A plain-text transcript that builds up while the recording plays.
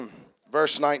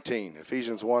verse 19,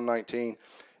 Ephesians 1:19.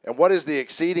 And what is the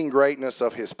exceeding greatness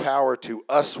of his power to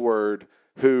usward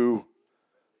who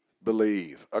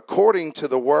believe, according to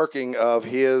the working of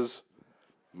his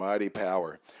mighty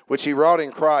power, which he wrought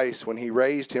in Christ when he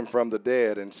raised him from the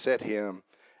dead and set him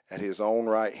at his own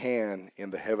right hand in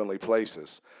the heavenly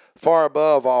places, far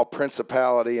above all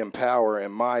principality and power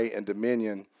and might and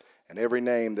dominion and every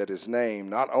name that is named,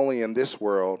 not only in this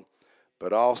world,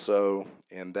 but also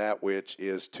in that which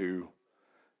is to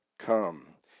come.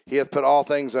 He hath put all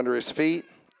things under his feet,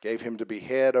 gave him to be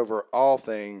head over all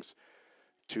things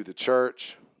to the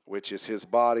church, which is his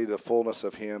body, the fullness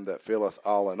of him that filleth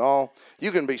all in all.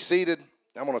 You can be seated.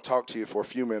 I'm going to talk to you for a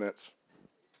few minutes.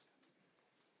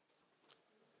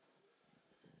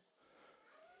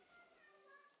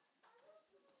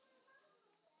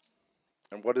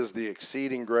 And what is the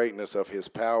exceeding greatness of his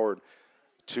power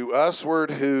to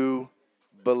usward who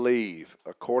believe,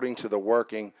 according to the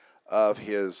working of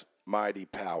his mighty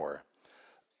power.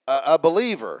 A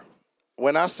believer,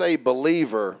 when I say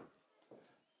believer,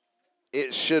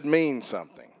 it should mean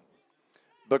something.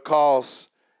 Because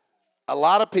a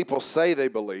lot of people say they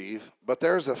believe, but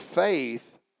there's a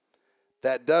faith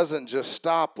that doesn't just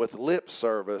stop with lip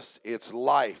service, it's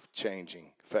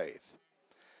life-changing faith.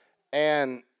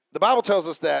 And the Bible tells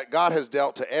us that God has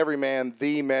dealt to every man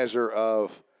the measure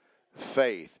of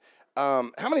faith.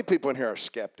 How many people in here are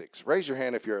skeptics? Raise your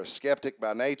hand if you're a skeptic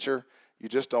by nature. You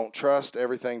just don't trust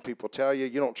everything people tell you.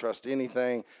 You don't trust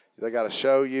anything they got to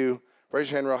show you. Raise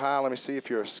your hand real high. Let me see if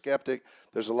you're a skeptic.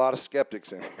 There's a lot of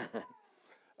skeptics in here.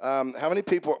 How many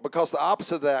people, because the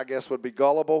opposite of that, I guess, would be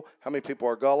gullible. How many people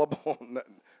are gullible?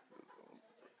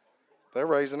 They're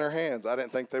raising their hands. I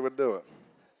didn't think they would do it.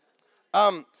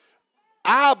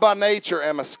 I, by nature,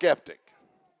 am a skeptic.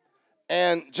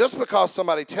 And just because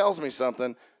somebody tells me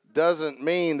something doesn't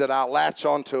mean that I latch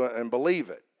onto it and believe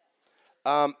it.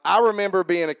 I remember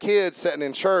being a kid sitting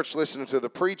in church listening to the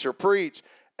preacher preach,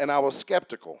 and I was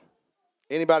skeptical.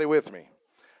 Anybody with me?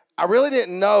 I really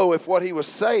didn't know if what he was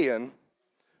saying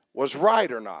was right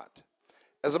or not.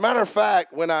 As a matter of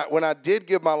fact, when I did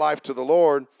give my life to the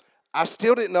Lord, I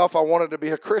still didn't know if I wanted to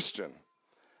be a Christian.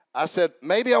 I said,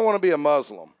 maybe I want to be a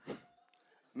Muslim.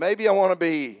 Maybe I want to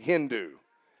be Hindu.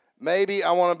 Maybe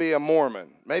I want to be a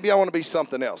Mormon. Maybe I want to be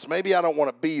something else. Maybe I don't want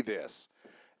to be this.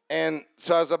 And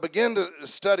so as I began to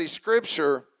study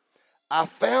Scripture, I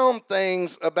found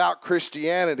things about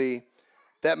Christianity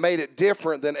that made it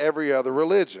different than every other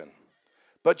religion.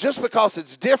 But just because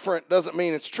it's different doesn't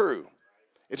mean it's true.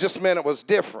 It just meant it was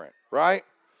different, right?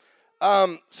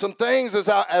 Some things as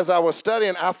I was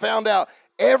studying, I found out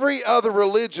every other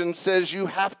religion says you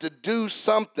have to do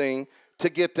something to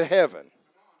get to heaven.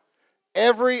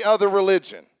 Every other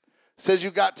religion says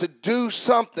you got to do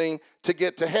something to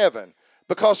get to heaven.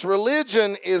 Because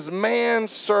religion is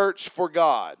man's search for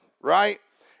God, right?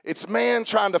 It's man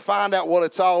trying to find out what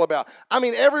it's all about. I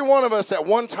mean, every one of us at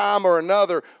one time or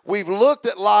another, we've looked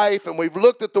at life and we've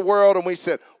looked at the world and we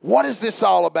said, what is this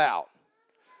all about?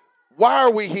 Why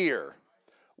are we here?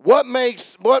 What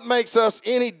makes us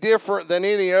any different than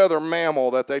any other mammal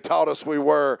that they taught us we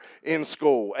were in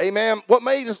school? Amen?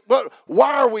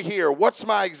 Why are we here? What's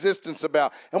my existence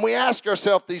about? And we ask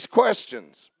ourselves these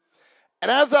questions.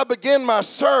 And as I began my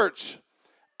search,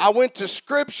 I went to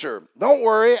Scripture. Don't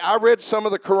worry, I read some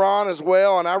of the Quran as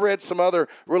well, and I read some other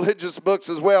religious books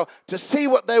as well to see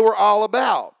what they were all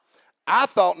about. I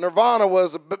thought Nirvana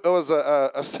was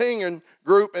a singing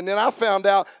group, and then I found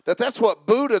out that that's what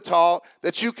Buddha taught,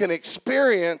 that you can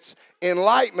experience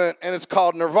enlightenment, and it's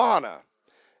called nirvana.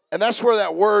 And that's where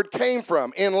that word came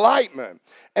from, enlightenment.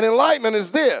 And enlightenment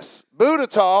is this. Buddha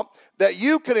taught that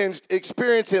you could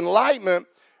experience enlightenment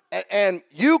and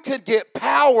you could get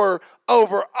power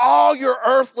over all your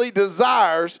earthly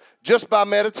desires just by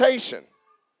meditation.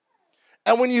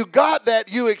 And when you got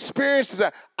that, you experienced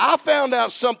that. I found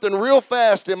out something real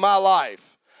fast in my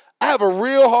life. I have a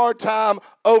real hard time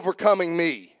overcoming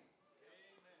me.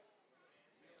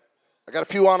 I got a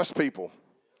few honest people.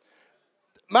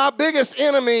 My biggest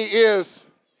enemy is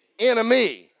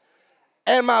enemy.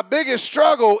 And my biggest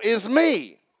struggle is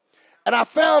me. And I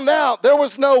found out there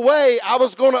was no way I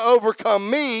was going to overcome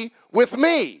me with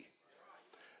me.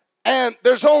 And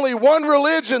there's only one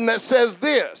religion that says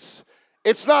this.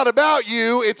 It's not about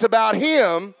you, it's about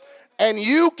him. And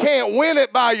you can't win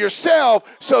it by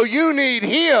yourself, so you need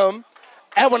him.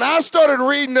 And when I started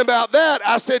reading about that,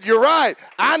 I said, you're right.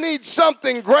 I need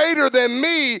something greater than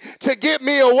me to get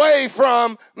me away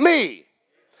from me.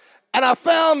 And I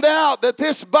found out that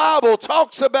this Bible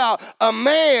talks about a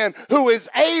man who is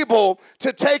able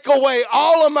to take away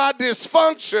all of my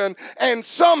dysfunction and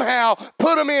somehow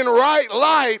put them in right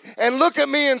light and look at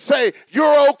me and say,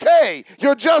 you're okay,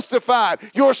 you're justified,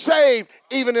 you're saved,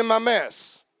 even in my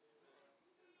mess.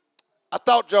 I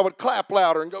thought y'all would clap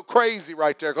louder and go crazy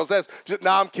right there, because that's just,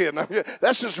 no, I'm kidding.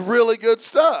 That's just really good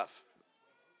stuff.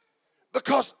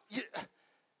 Because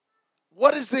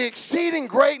what is the exceeding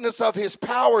greatness of his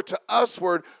power to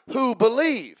usward who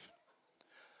believe?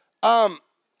 I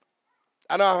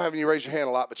know I'm having you raise your hand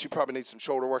a lot, but you probably need some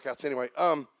shoulder workouts anyway.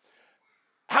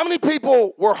 How many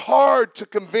people were hard to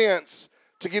convince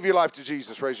to give your life to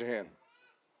Jesus? Raise your hand.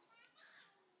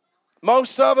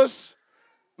 Most of us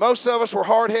were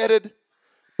hard-headed.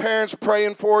 Parents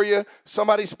praying for you,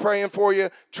 somebody's praying for you,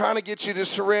 trying to get you to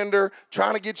surrender,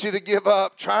 trying to get you to give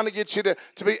up, trying to get you to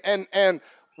be, and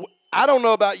I don't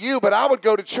know about you, but I would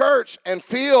go to church and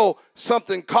feel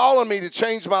something calling me to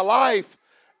change my life,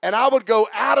 and I would go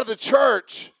out of the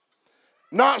church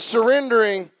not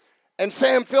surrendering and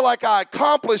saying, feel like I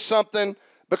accomplished something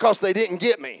because they didn't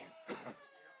get me. I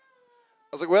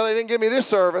was like, well, they didn't give me this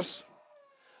service.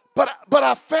 But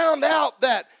I found out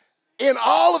that in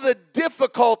all of the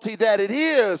difficulty that it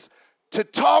is to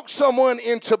talk someone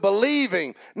into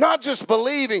believing, not just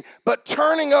believing, but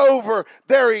turning over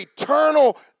their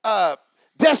eternal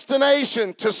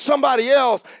destination to somebody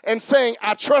else and saying,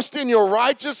 I trust in your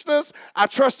righteousness, I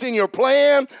trust in your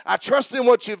plan, I trust in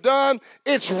what you've done.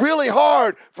 It's really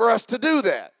hard for us to do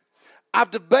that. I've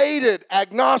debated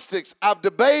agnostics, I've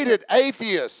debated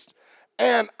atheists,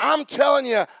 and I'm telling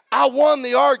you, I won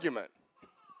the argument.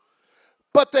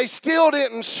 But they still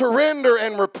didn't surrender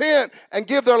and repent and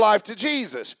give their life to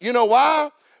Jesus. You know why?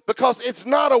 Because it's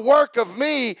not a work of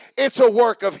me, it's a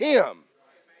work of him.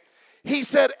 He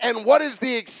said, and what is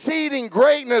the exceeding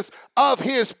greatness of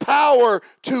his power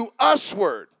to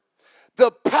usward?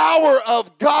 The power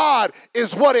of God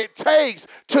is what it takes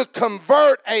to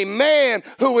convert a man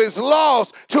who is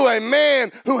lost to a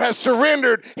man who has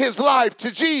surrendered his life to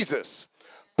Jesus.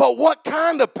 But what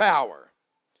kind of power?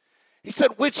 He said,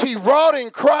 which he wrought in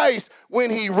Christ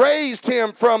when he raised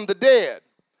him from the dead.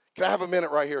 Can I have a minute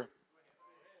right here?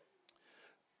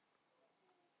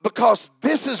 Because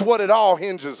this is what it all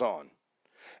hinges on.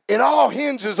 It all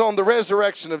hinges on the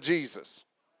resurrection of Jesus.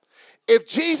 If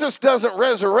Jesus doesn't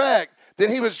resurrect, then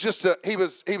he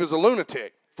was a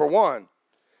lunatic, for one.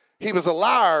 He was a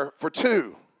liar, for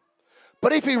two.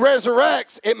 But if he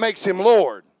resurrects, it makes him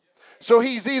Lord. So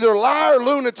he's either liar,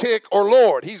 lunatic, or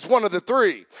Lord. He's one of the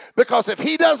three. Because if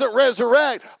he doesn't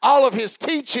resurrect, all of his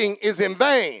teaching is in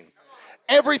vain.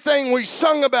 Everything we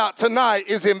sung about tonight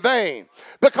is in vain.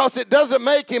 Because it doesn't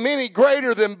make him any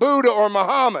greater than Buddha or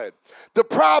Muhammad. The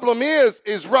problem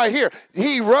is right here.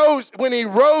 When he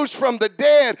rose from the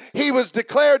dead, he was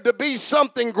declared to be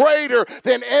something greater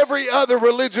than every other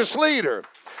religious leader.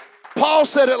 Paul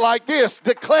said it like this,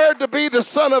 declared to be the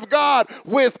Son of God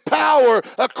with power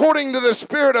according to the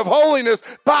Spirit of holiness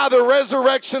by the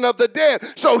resurrection of the dead.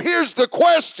 So here's the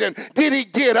question, did he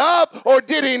get up or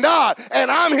did he not?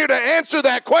 And I'm here to answer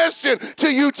that question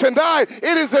to you tonight.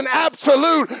 It is an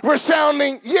absolute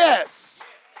resounding yes.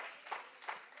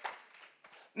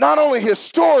 Not only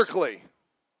historically,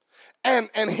 and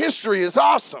history is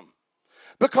awesome,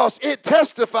 because it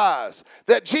testifies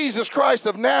that Jesus Christ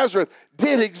of Nazareth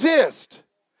did exist.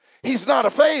 He's not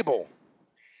a fable.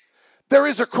 There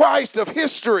is a Christ of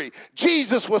history.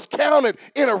 Jesus was counted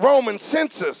in a Roman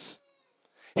census.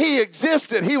 He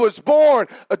existed. He was born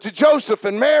to Joseph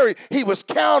and Mary. He was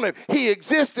counted. He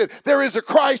existed. There is a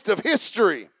Christ of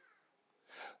history.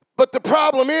 But the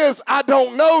problem is, I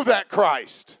don't know that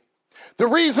Christ. The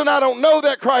reason I don't know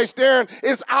that Christ, Darren,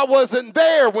 is I wasn't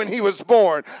there when he was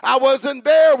born. I wasn't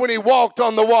there when he walked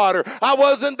on the water. I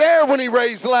wasn't there when he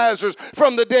raised Lazarus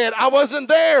from the dead. I wasn't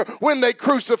there when they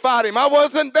crucified him. I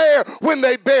wasn't there when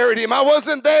they buried him. I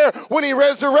wasn't there when he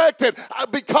resurrected.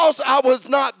 Because I was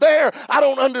not there, I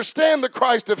don't understand the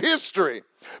Christ of history.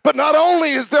 But not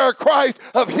only is there a Christ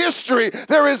of history,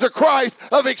 there is a Christ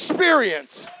of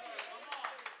experience.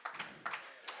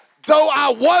 Though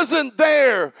I wasn't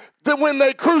there when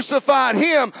they crucified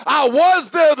him, I was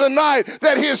there the night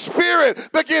that his Spirit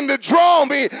began to draw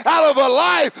me out of a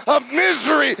life of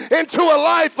misery into a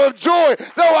life of joy.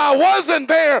 Though I wasn't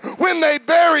there when they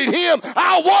buried him,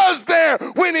 I was there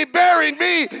when he buried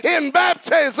me in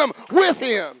baptism with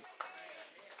him.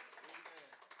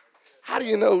 How do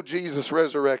you know Jesus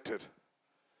resurrected?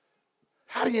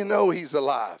 How do you know he's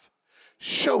alive?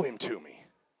 Show him to me.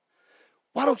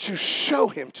 Why don't you show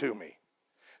him to me?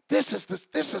 This is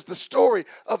the story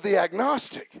of the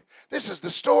agnostic. This is the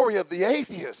story of the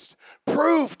atheist.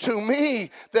 Prove to me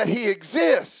that he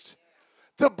exists.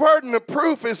 The burden of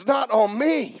proof is not on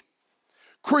me.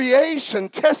 Creation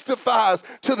testifies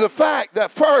to the fact that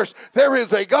first, there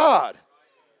is a God.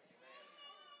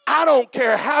 I don't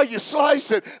care how you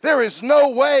slice it. There is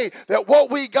no way that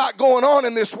what we got going on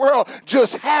in this world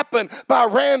just happened by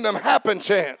random happen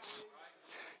chance.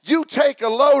 You take a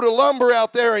load of lumber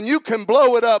out there and you can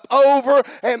blow it up over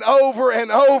and over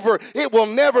and over. It will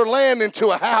never land into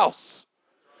a house.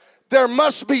 There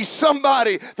must be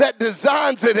somebody that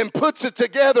designs it and puts it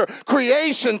together.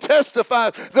 Creation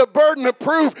testifies. The burden of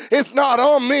proof is not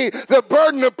on me. The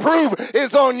burden of proof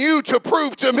is on you to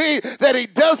prove to me that he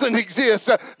doesn't exist,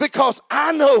 because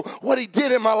I know what he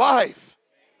did in my life.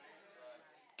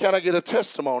 Can I get a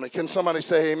testimony? Can somebody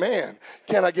say amen?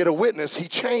 Can I get a witness? He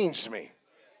changed me.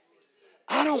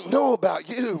 I don't know about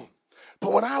you,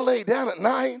 but when I lay down at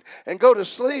night and go to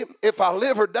sleep, if I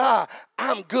live or die,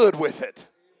 I'm good with it.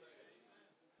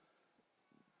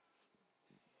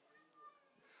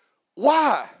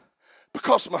 Why?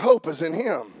 Because my hope is in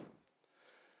him.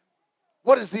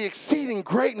 What is the exceeding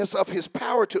greatness of his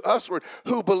power to usward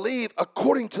who believe,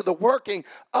 according to the working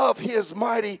of his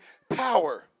mighty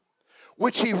power,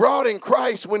 which he wrought in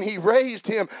Christ when he raised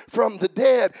him from the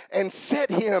dead and set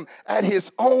him at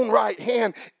his own right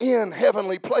hand in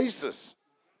heavenly places.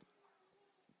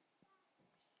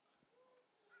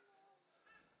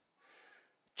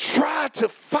 Try to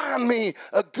find me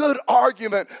a good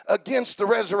argument against the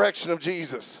resurrection of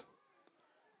Jesus.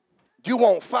 You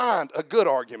won't find a good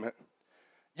argument.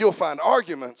 You'll find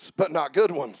arguments, but not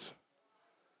good ones.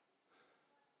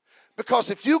 Because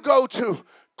if you go to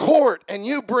court and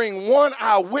you bring one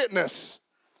eyewitness,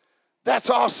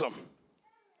 that's awesome.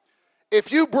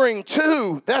 If you bring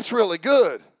two, that's really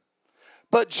good.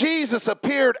 But Jesus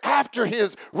appeared after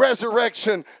his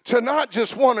resurrection to not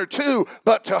just one or two,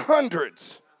 but to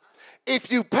hundreds.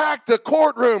 If you pack the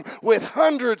courtroom with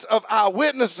hundreds of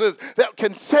eyewitnesses that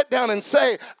can sit down and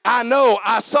say, I know,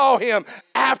 I saw him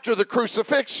after the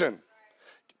crucifixion.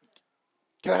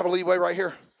 Can I have a leeway right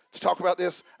here to talk about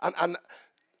this?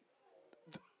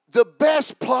 The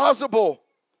best plausible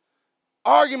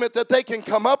argument that they can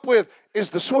come up with is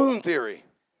the swoon theory.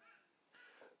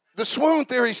 The swoon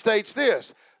theory states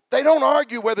this: they don't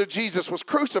argue whether Jesus was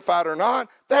crucified or not.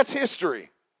 That's history.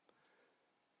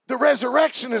 The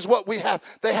resurrection is what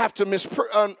they have to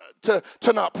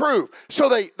not prove. So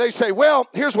they say, well,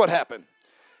 here's what happened.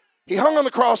 He hung on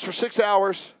the cross for 6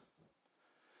 hours.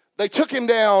 They took him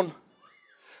down.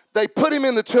 They put him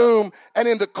in the tomb. And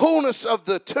in the coolness of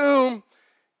the tomb,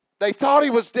 they thought he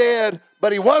was dead,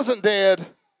 but he wasn't dead.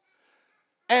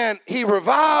 And he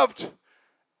revived,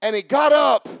 and he got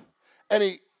up, and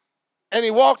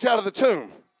he walked out of the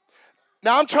tomb.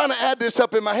 Now, I'm trying to add this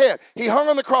up in my head. He hung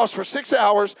on the cross for 6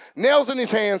 hours, nails in his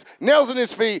hands, nails in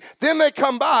his feet. Then they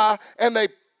come by, and they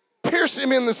pierce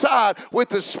him in the side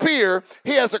with a spear.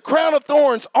 He has a crown of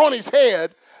thorns on his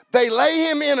head. They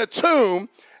lay him in a tomb,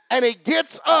 and he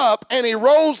gets up, and he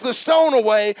rolls the stone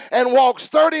away and walks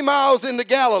 30 miles into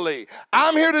Galilee.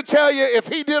 I'm here to tell you, if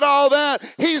he did all that,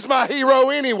 he's my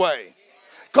hero anyway,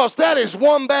 because that is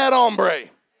one bad hombre.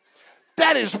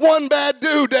 That is one bad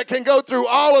dude that can go through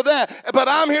all of that. But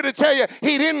I'm here to tell you,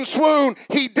 he didn't swoon,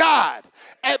 he died.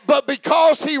 But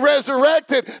because he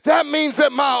resurrected, that means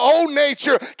that my old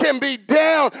nature can be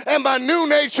down and my new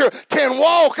nature can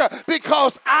walk,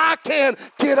 because I can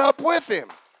get up with him.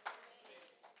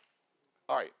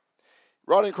 All right.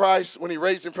 Wrought in Christ when he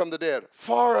raised him from the dead,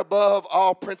 far above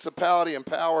all principality and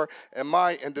power and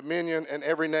might and dominion and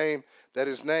every name that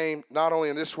is named, not only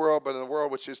in this world, but in the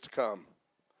world which is to come.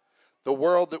 The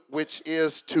world which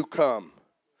is to come.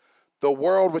 The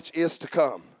world which is to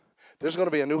come. There's going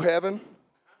to be a new heaven,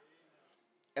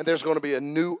 and there's going to be a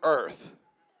new earth.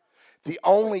 The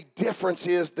only difference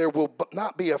is there will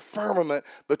not be a firmament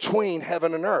between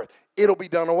heaven and earth. It'll be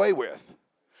done away with.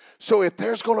 So if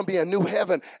there's going to be a new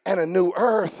heaven and a new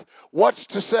earth, what's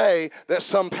to say that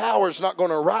some power is not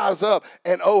going to rise up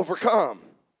and overcome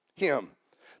him?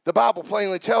 The Bible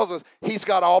plainly tells us he's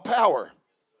got all power.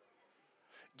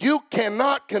 You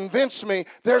cannot convince me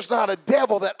there's not a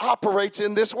devil that operates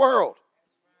in this world.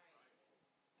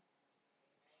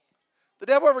 The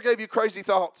devil ever gave you crazy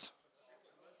thoughts?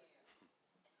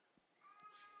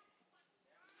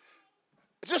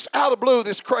 Just out of the blue,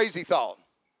 this crazy thought.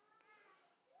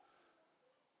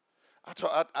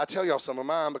 I tell y'all some of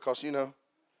mine because,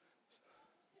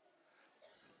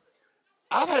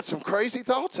 I've had some crazy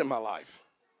thoughts in my life.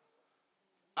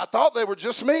 I thought they were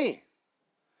just me.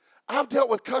 I've dealt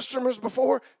with customers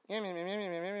before.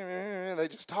 They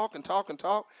just talk and talk and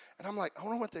talk. And I'm like, I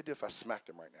wonder what they'd do if I smacked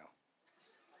them right now.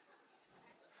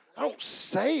 I don't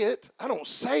say it,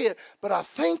 but I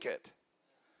think it.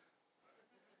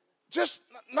 Just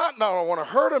not I don't want to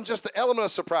hurt them, just the element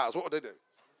of surprise. What would they do?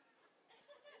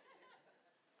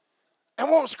 And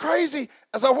what was crazy,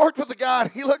 as I worked with the guy,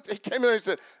 he came in and he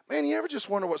said, man, you ever just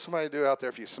wonder what somebody would do out there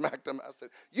if you smacked them? I said,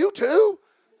 you too?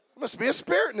 There must be a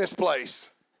spirit in this place.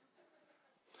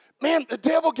 Man, the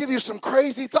devil give you some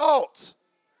crazy thoughts.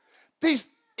 These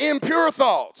impure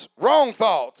thoughts, wrong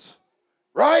thoughts,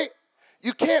 right?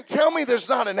 You can't tell me there's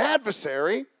not an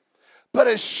adversary, but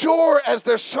as sure as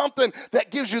there's something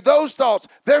that gives you those thoughts,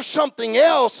 there's something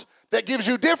else that gives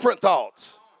you different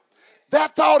thoughts.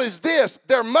 That thought is this: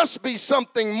 there must be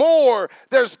something more.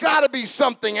 There's got to be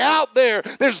something out there.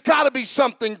 There's got to be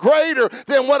something greater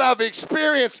than what I've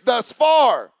experienced thus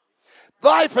far.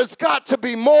 Life has got to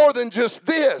be more than just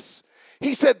this.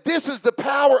 He said this is the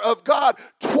power of God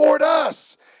toward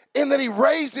us. In that he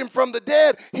raised him from the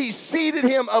dead, he seated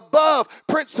him above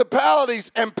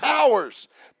principalities and powers.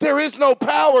 There is no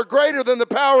power greater than the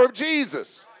power of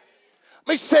Jesus.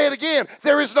 Let me say it again.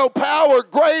 There is no power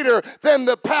greater than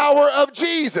the power of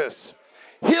Jesus.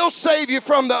 He'll save you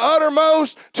from the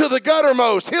uttermost to the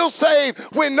guttermost. He'll save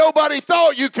when nobody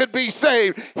thought you could be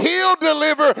saved. He'll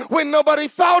deliver when nobody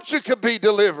thought you could be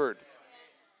delivered.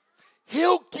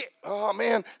 Oh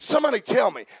man, somebody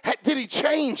tell me, did he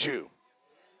change you?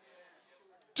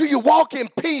 Do you walk in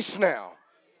peace now?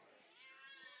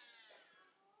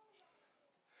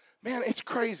 Man, it's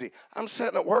crazy. I'm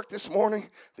sitting at work this morning.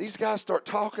 These guys start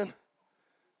talking.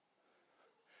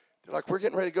 They're like, we're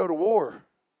getting ready to go to war.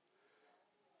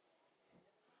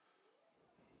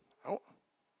 Oh,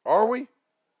 are we?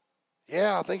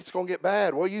 Yeah, I think it's going to get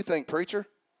bad. What do you think, preacher?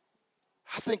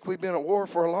 I think we've been at war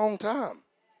for a long time.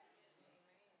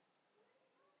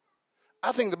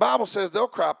 I think the Bible says they'll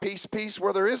cry peace, peace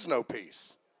where there is no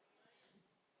peace.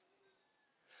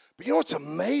 But you know what's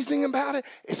amazing about it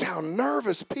is how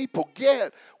nervous people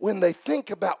get when they think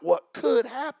about what could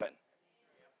happen.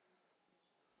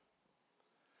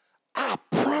 I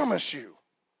promise you,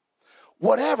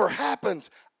 whatever happens,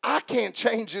 I can't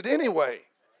change it anyway.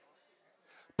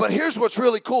 But here's what's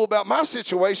really cool about my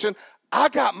situation. I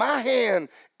got my hand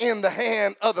in the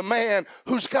hand of the man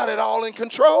who's got it all in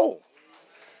control.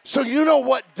 So you know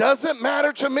what doesn't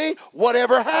matter to me?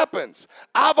 Whatever happens.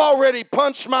 I've already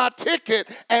punched my ticket,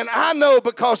 and I know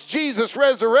because Jesus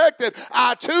resurrected,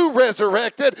 I too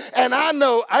resurrected, and I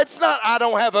know it's not I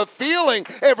don't have a feeling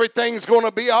everything's going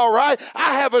to be all right.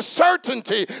 I have a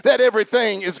certainty that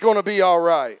everything is going to be all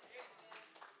right.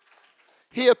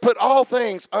 He hath put all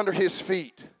things under his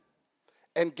feet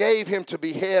and gave him to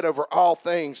be head over all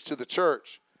things to the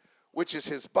church, which is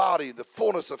his body, the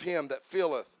fullness of him that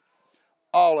filleth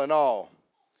all in all.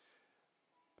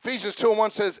 Ephesians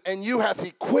 2:1 says, and you hath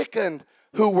he quickened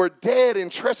who were dead in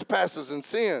trespasses and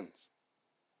sins.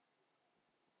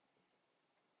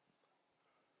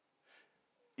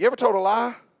 You ever told a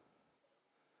lie?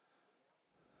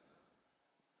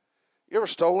 You ever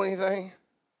stole anything?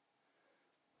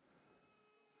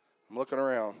 I'm looking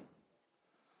around.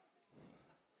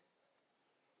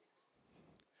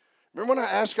 Remember when I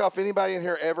asked y'all if anybody in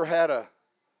here ever had a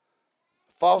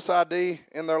false ID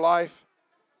in their life?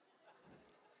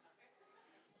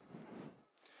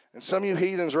 And some of you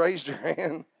heathens raised your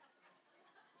hand.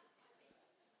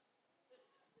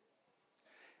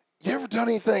 You ever done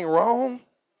anything wrong?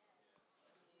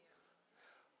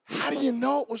 How do you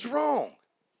know it was wrong?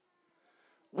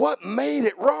 What made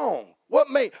it wrong? What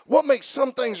makes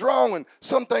some things wrong and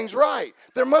some things right?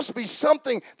 There must be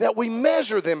something that we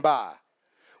measure them by.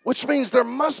 Which means there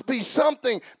must be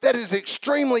something that is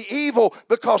extremely evil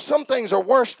because some things are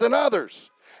worse than others.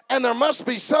 And there must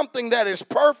be something that is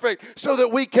perfect so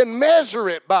that we can measure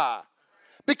it by.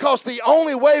 Because the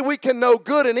only way we can know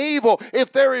good and evil,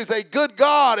 if there is a good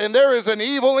God and there is an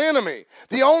evil enemy.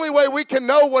 The only way we can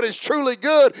know what is truly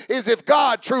good is if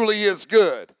God truly is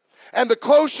good. And the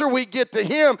closer we get to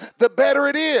him, the better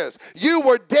it is. You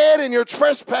were dead in your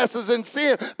trespasses and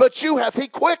sin, but you hath he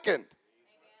quickened.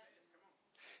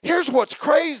 Here's what's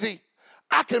crazy.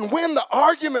 I can win the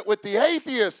argument with the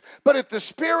atheist, but if the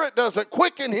Spirit doesn't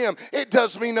quicken him, it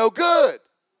does me no good.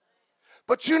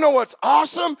 But you know what's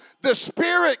awesome? The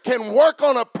Spirit can work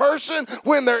on a person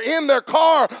when they're in their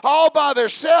car all by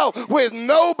themselves with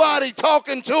nobody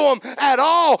talking to them at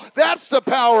all. That's the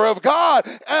power of God.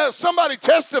 Somebody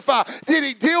testify. Did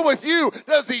he deal with you?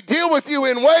 Does he deal with you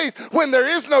in ways when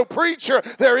there is no preacher,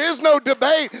 there is no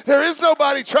debate, there is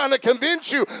nobody trying to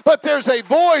convince you, but there's a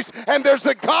voice and there's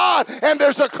a God and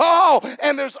there's a call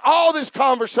and there's all this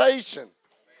conversation.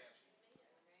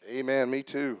 Amen. Me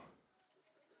too.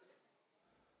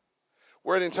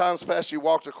 Where in times past you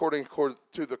walked according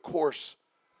to the course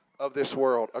of this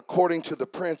world, according to the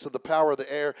prince of the power of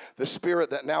the air, the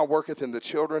spirit that now worketh in the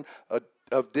children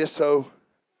of disobedience.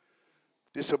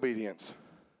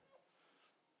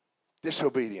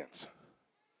 Disobedience.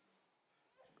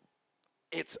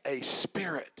 It's a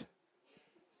spirit.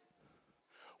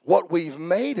 What we've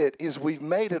made it is we've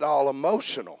made it all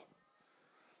emotional.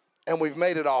 And we've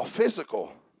made it all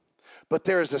physical. But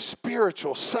there is a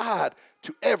spiritual side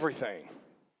to everything.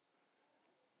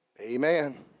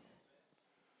 Amen.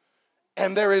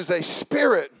 And there is a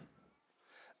spirit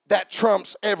that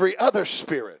trumps every other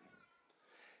spirit.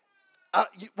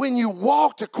 When you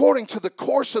walked according to the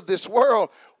course of this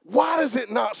world, why does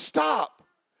it not stop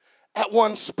at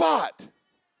one spot?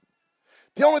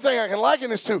 The only thing I can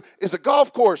liken this to is a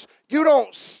golf course.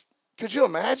 Could you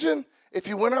imagine if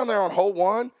you went on there on hole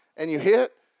 1 and you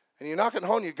hit, and you knock it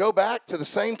home, you go back to the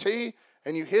same tee,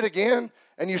 and you hit again,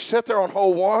 and you sit there on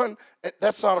hole 1?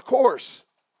 That's not a course.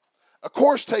 A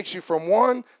course takes you from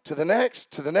one to the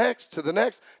next, to the next, to the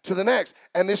next, to the next.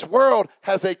 And this world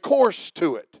has a course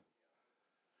to it.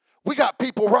 We got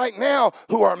people right now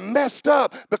who are messed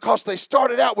up because they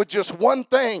started out with just one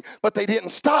thing, but they didn't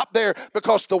stop there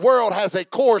because the world has a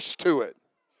course to it.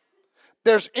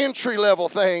 There's entry-level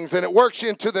things, and it works you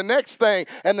into the next thing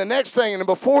and the next thing. And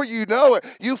before you know it,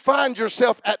 you find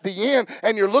yourself at the end,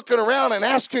 and you're looking around and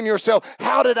asking yourself,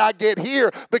 how did I get here?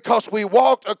 Because we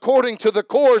walked according to the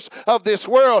course of this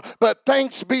world. But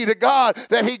thanks be to God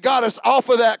that he got us off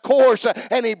of that course,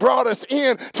 and he brought us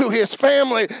in to his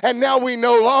family. And now we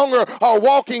no longer are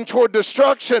walking toward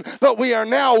destruction, but we are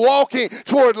now walking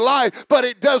toward life. But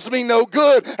it does me no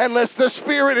good unless the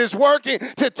Spirit is working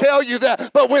to tell you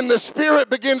that. But when the Spirit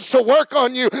begins to work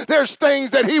on you, there's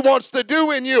things that he wants to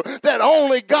do in you that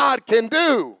only God can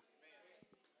do.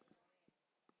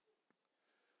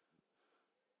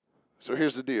 So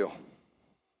here's the deal.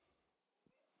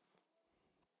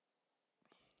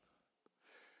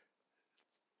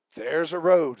 There's a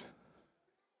road.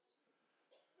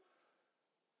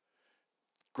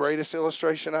 Greatest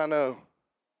illustration I know.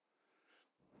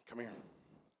 Come here.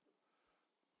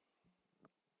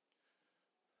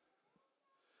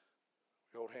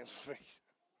 Hold hands with me.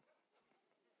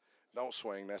 Don't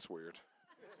swing, that's weird.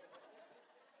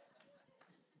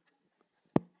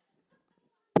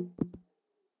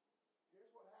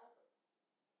 Here's what happens.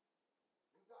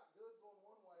 You got good going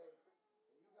one way,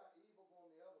 and you got evil going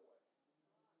the other way.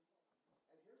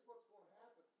 And here's what's going to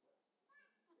happen.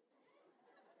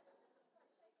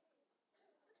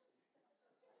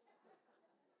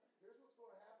 Here's what's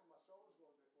going to happen. My shoulder's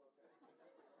going to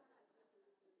dislocate.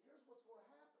 Here's what's going to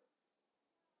happen.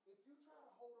 If you try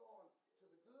to hold on to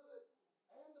the good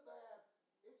and the bad,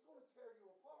 it's going to tear you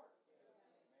apart.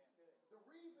 The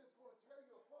reason it's going to tear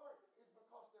you apart is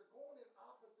because they're going in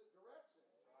opposite directions.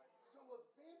 So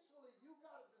eventually you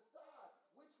got to decide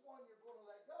which one you're going to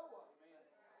let go of.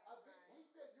 He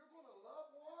said you're going to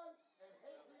love one and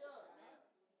hate the other.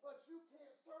 But you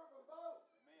can't serve them both.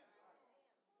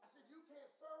 I said you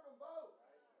can't serve them both.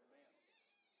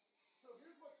 So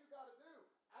here's what you got to do.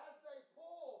 As they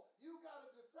pull, you got to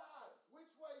decide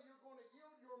which way you're going to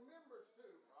yield your members to.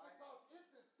 Because it's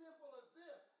as simple as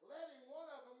this, letting one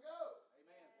of them go.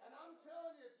 Amen. And I'm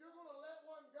telling you, if you're going to let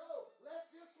one go, let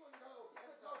this one go.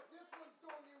 Yes, because this one's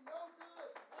doing you no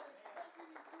good, and it's taking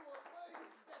you to a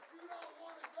place that you don't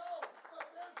want to go.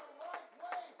 But there's a right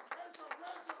way, there's a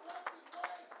resurrected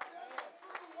way, there's a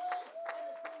true way, and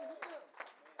it's in him.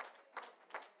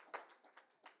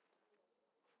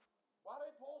 Why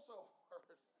they pull so hard?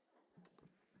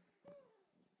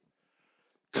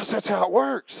 Because that's how it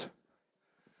works.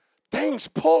 Things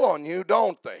pull on you,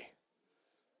 don't they?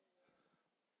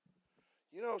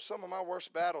 You know, some of my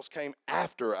worst battles came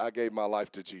after I gave my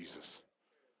life to Jesus.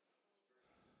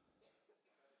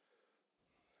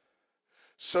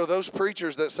 So those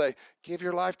preachers that say, give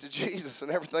your life to Jesus and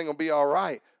everything will be all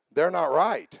right, they're not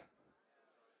right.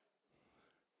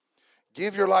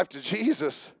 Give your life to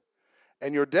Jesus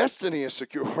and your destiny is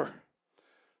secure.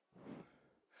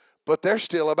 But there's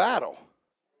still a battle.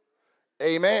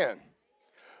 Amen.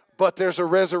 But there's a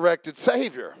resurrected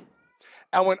Savior.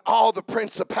 And when all the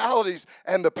principalities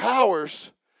and the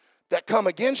powers that come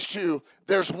against you,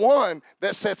 there's one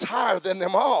that sits higher than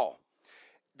them all.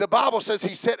 The Bible says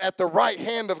he sat at the right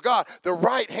hand of God. The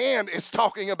right hand is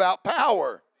talking about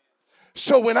power.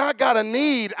 So when I got a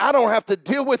need, I don't have to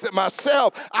deal with it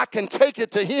myself. I can take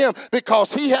it to him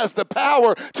because he has the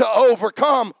power to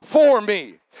overcome for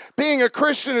me. Being a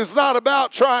Christian is not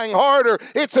about trying harder.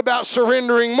 It's about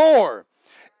surrendering more.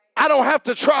 I don't have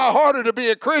to try harder to be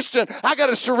a Christian. I got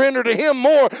to surrender to him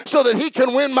more so that he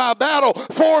can win my battle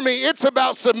for me. It's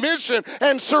about submission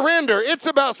and surrender. It's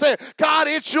about saying, God,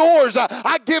 it's yours.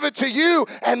 I give it to you,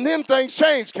 and then things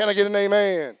change. Can I get an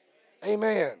amen?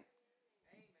 Amen.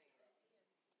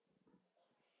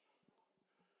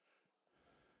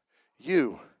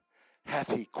 You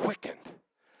hath he quickened,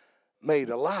 made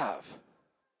alive.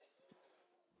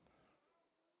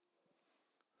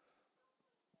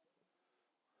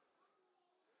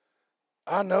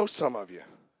 I know some of you.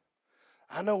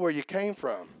 I know where you came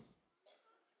from.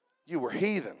 You were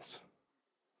heathens.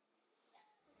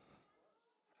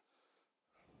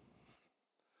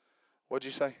 What'd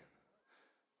you say?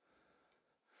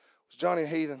 Was Johnny a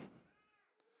heathen?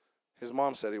 His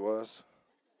mom said he was.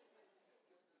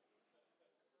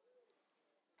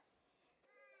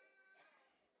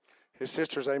 His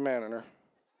sister's amening her.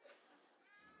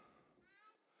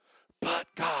 But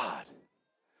God,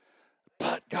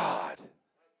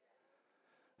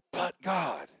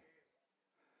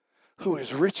 who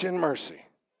is rich in mercy,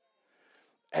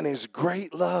 and his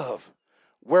great love,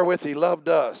 wherewith he loved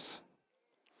us.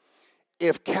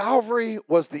 If Calvary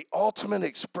was the ultimate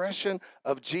expression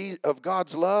of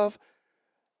God's love,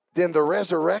 then the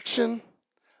resurrection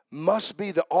must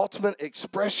be the ultimate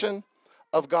expression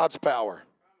of God's power.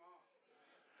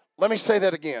 Let me say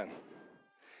that again.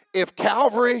 If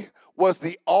Calvary was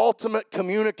the ultimate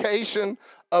communication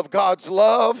of God's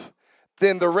love,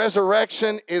 then the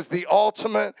resurrection is the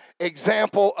ultimate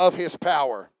example of his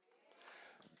power.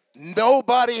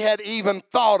 Nobody had even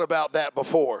thought about that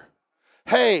before.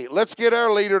 Hey, let's get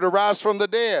our leader to rise from the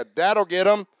dead. That'll get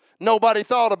them. Nobody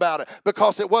thought about it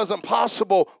because it wasn't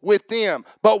possible with them.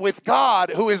 But with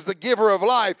God, who is the giver of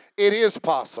life, it is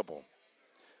possible.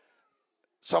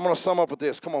 So I'm going to sum up with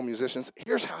this. Come on, musicians.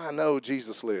 Here's how I know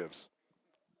Jesus lives.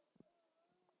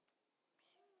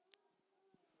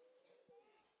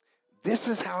 This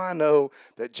is how I know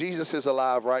that Jesus is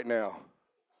alive right now.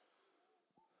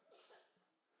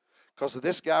 Because of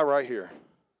this guy right here.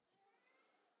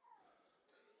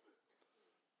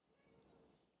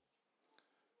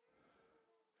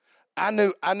 I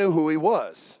knew who he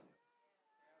was.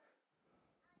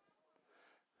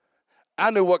 I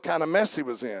knew what kind of mess he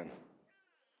was in.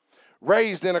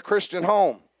 Raised in a Christian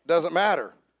home. Doesn't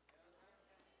matter.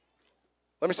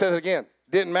 Let me say that again.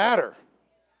 Didn't matter.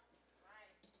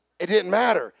 It didn't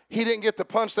matter. He didn't get to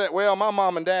punch that well. My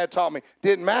mom and dad taught me.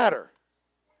 Didn't matter.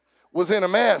 Was in a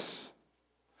mess.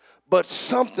 But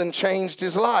something changed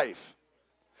his life.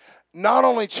 Not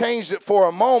only changed it for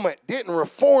a moment, didn't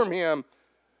reform him,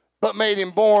 but made him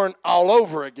born all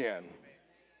over again.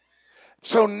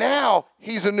 So now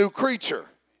he's a new creature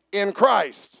in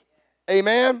Christ.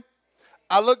 Amen?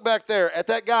 I look back there at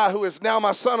that guy who is now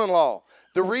my son-in-law.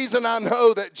 The reason I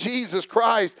know that Jesus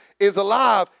Christ is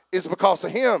alive is because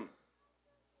of him.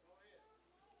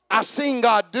 I've seen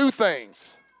God do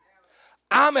things.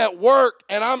 I'm at work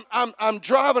and I'm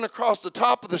driving across the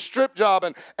top of the strip job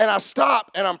and I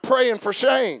stop and I'm praying for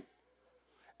Shane.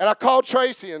 And I called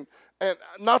Tracy and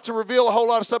not to reveal a whole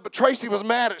lot of stuff, but Tracy was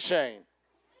mad at Shane.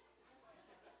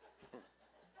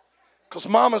 Because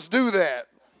mamas do that.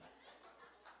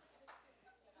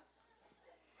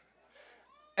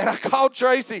 And I called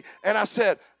Tracy and I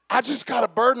said, I just got a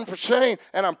burden for Shane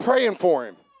and I'm praying for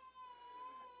him.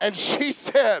 And she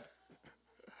said,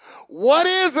 what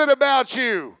is it about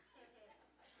you?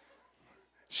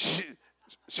 Shane,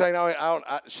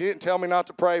 she didn't tell me not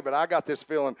to pray, but I got this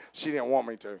feeling she didn't want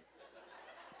me to.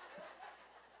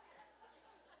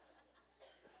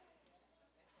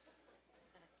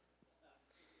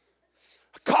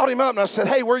 I called him up and I said,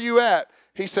 hey, where you at?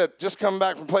 He said, just coming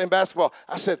back from playing basketball.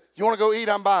 I said, you want to go eat?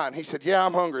 I'm buying. He said, yeah,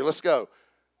 I'm hungry. Let's go.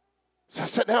 So I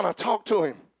sat down and I talked to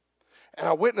him. And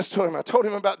I witnessed to him. I told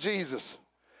him about Jesus.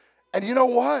 And you know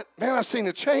what? Man, I've seen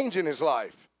a change in his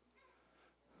life.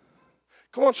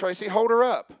 Come on, Tracy, hold her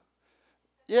up.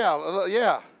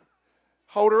 Yeah.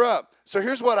 Hold her up. So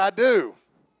here's what I do.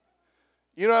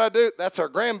 You know what I do? That's our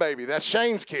grandbaby. That's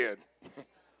Shane's kid.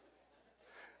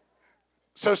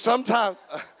 So sometimes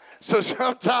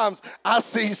I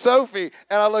see Sophie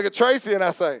and I look at Tracy and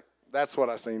I say, that's what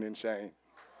I seen in Shane.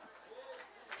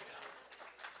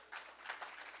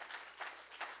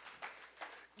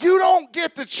 don't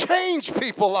get to change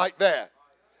people like that.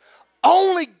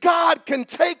 Only God can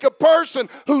take a person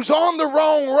who's on the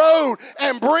wrong road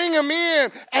and bring them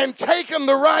in and take them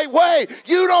the right way.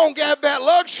 You don't have that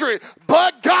luxury,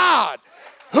 but God,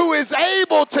 who is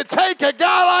able to take a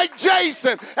guy like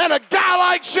Jason and a guy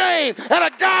like Shane and a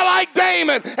guy like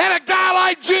Damon and a guy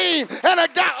like Gene and a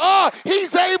guy,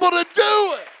 he's able to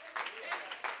do it.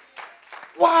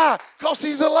 Why? Because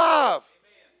he's alive.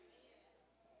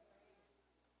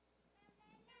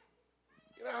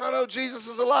 You know how I know Jesus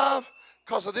is alive?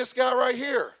 Because of this guy right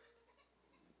here.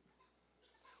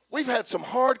 We've had some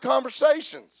hard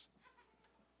conversations.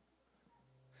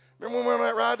 Remember when we went on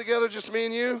that ride together, just me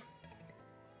and you?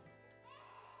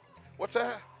 What's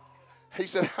that? He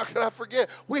said, how could I forget?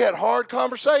 We had hard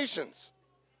conversations.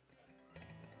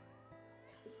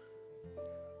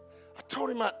 I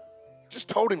just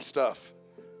told him stuff.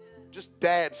 Just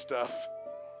dad stuff.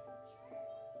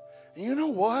 And you know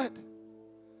what?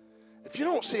 If you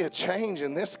don't see a change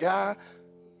in this guy,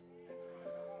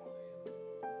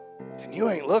 then you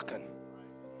ain't looking.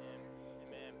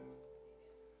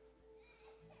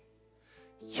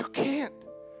 You can't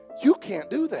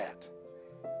do that.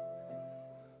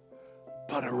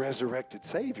 But a resurrected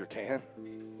Savior can.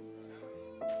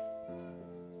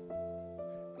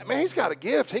 I mean, he's got a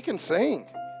gift. He can sing.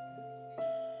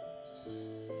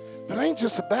 But it ain't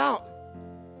just about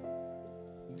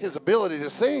his ability to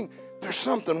sing. There's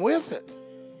something with it.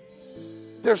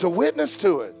 There's a witness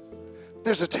to it.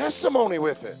 There's a testimony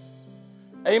with it.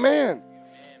 Amen.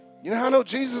 You know how I know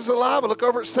Jesus is alive? I look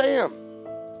over at Sam.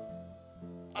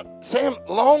 Sam,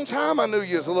 long time I knew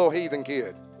you as a little heathen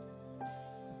kid.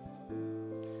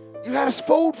 You had us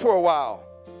fooled for a while.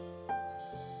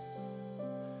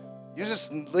 You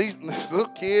just this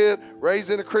little kid raised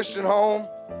in a Christian home.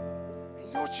 And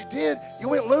you know what you did? You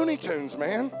went Looney Tunes,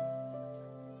 man.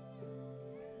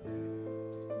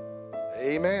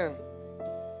 Amen.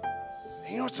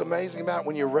 You know what's amazing about it?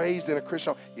 When you're raised in a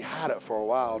Christian home, you hide it for a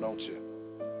while, don't you?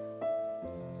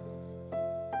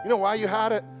 You know why you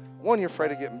hide it? One, you're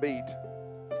afraid of getting beat.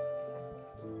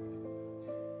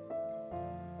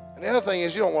 And the other thing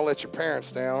is you don't want to let your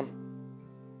parents down,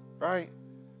 right?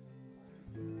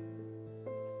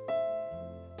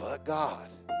 But God.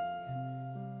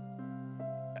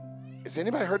 Has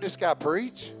anybody heard this guy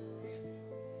preach?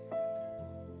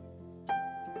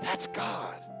 That's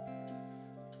God.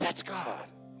 That's God.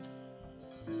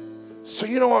 So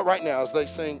you know what, right now, as they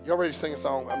sing, y'all ready to sing a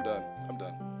song? I'm done.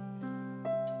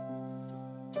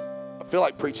 I feel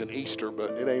like preaching Easter,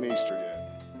 but it ain't Easter yet.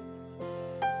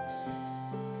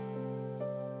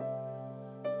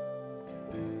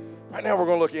 Right now, we're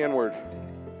going to look inward.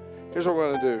 Here's what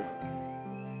we're going to do.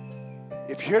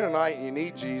 If you're here tonight and you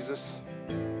need Jesus,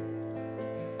 you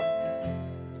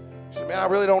say, man, I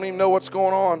really don't even know what's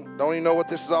going on. Don't even know what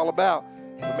this is all about.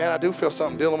 But man, I do feel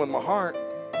something dealing with my heart.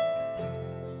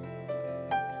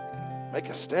 Make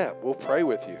a step. We'll pray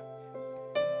with you.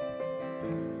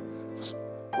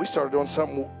 We started doing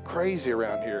something crazy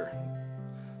around here.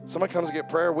 Somebody comes to get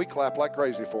prayer, we clap like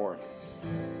crazy for them.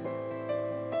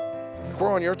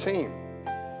 We're on your team.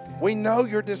 We know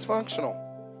you're dysfunctional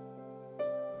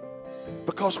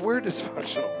because we're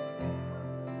dysfunctional.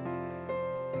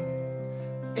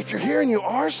 If you're here and you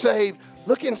are saved,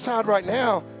 look inside right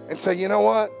now and say, you know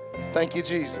what? Thank you,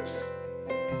 Jesus.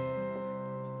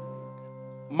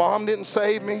 Mom didn't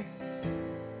save me.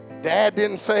 Dad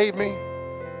didn't save me.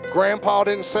 Grandpa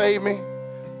didn't save me.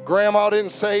 Grandma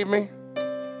didn't save me.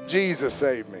 Jesus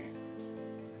saved me.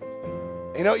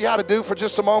 You know what you ought to do for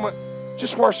just a moment?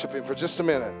 Just worship him for just a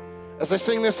minute. As they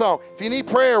sing this song, if you need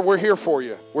prayer, we're here for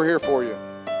you. We're here for you.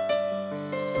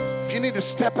 If you need to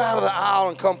step out of the aisle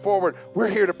and come forward, we're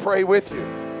here to pray with you.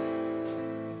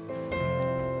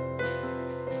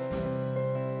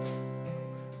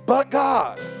 But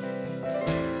God.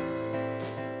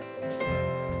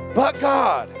 But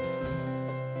God.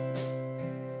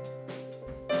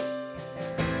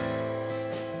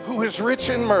 Who is rich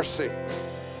in mercy,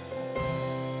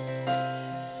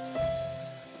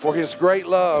 for his great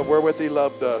love wherewith he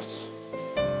loved us.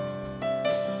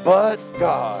 But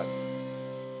God.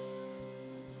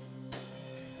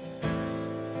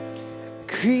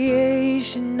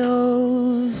 Creation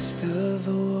knows the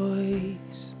voice